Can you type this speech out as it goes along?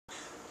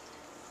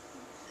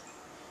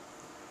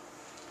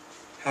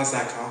How's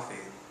that coffee?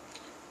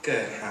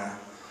 Good, huh?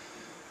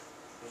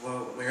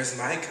 Well, where's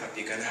my cup?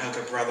 You gonna hook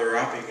a brother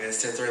up? You're gonna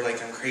sit there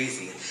like I'm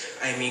crazy?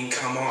 I mean,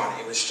 come on,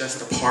 it was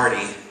just a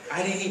party.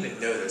 I didn't even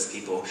know those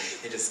people.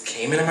 They just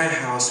came into my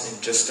house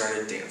and just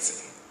started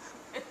dancing.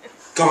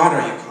 God,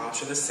 are you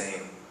cops are the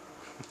same.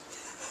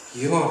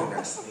 You won't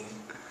arrest me.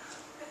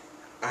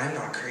 I'm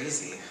not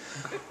crazy.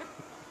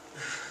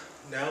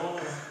 No,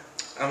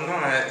 I'm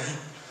not.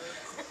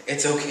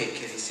 It's okay,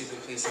 kitty.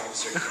 Stupid police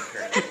officer can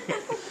hear me.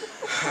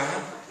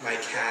 Huh? My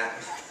cat?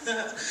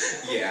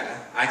 Yeah,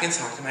 I can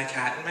talk to my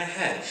cat in my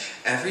head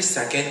every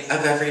second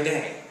of every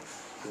day.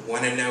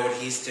 Wanna know what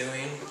he's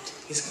doing?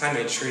 He's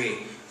climbing a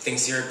tree.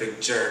 Thinks you're a big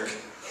jerk.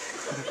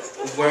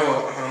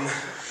 Well,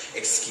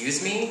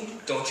 excuse me?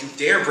 Don't you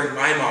dare bring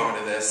my mom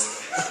into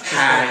this.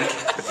 Hi.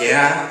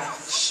 Yeah,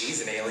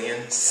 she's an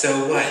alien.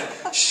 So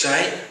what?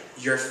 Shut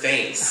your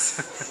face.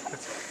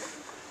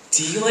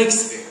 Do you like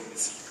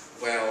spoons?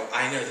 Well,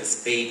 I know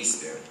this baby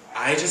spoon.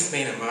 I just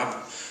made him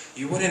up.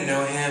 You wouldn't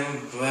know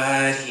him,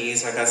 but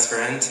he's my best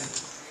friend.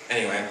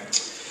 Anyway,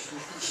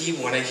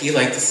 he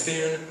liked the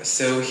spoon,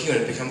 so he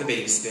wanted to become the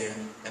baby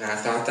spoon. And I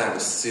thought that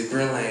was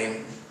super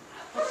lame.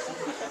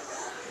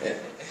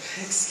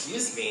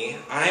 Excuse me,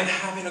 I'm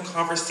having a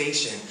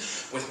conversation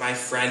with my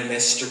friend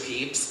Mr.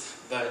 Peeps,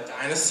 the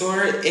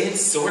dinosaur.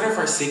 It's sort of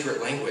our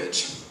secret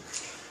language.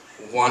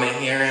 Wanna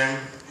hear him?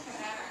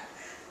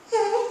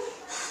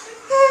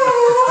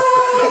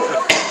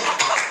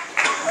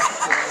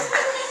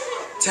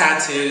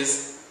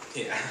 Tattoos.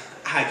 Yeah,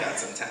 I got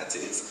some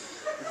tattoos.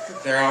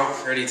 They're all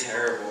pretty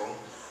terrible.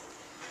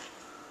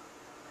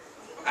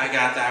 I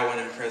got that one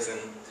in prison.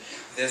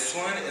 This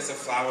one is a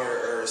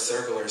flower or a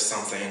circle or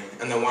something,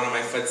 and the one on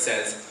my foot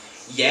says,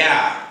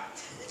 yeah.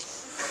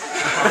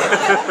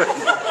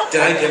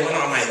 Did I get one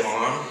on my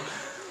mom?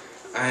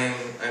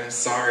 I'm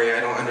sorry, I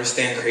don't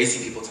understand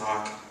crazy people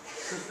talk.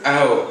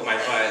 Oh, my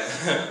butt.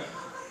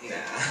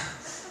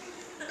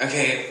 Nah.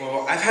 Okay,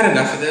 well, I've had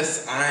enough of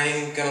this.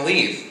 I'm gonna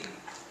leave.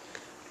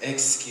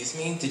 Excuse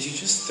me, did you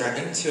just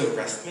threaten to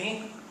arrest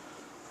me?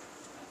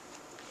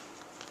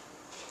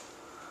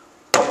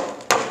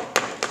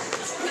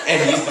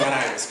 And you thought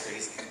I was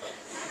crazy.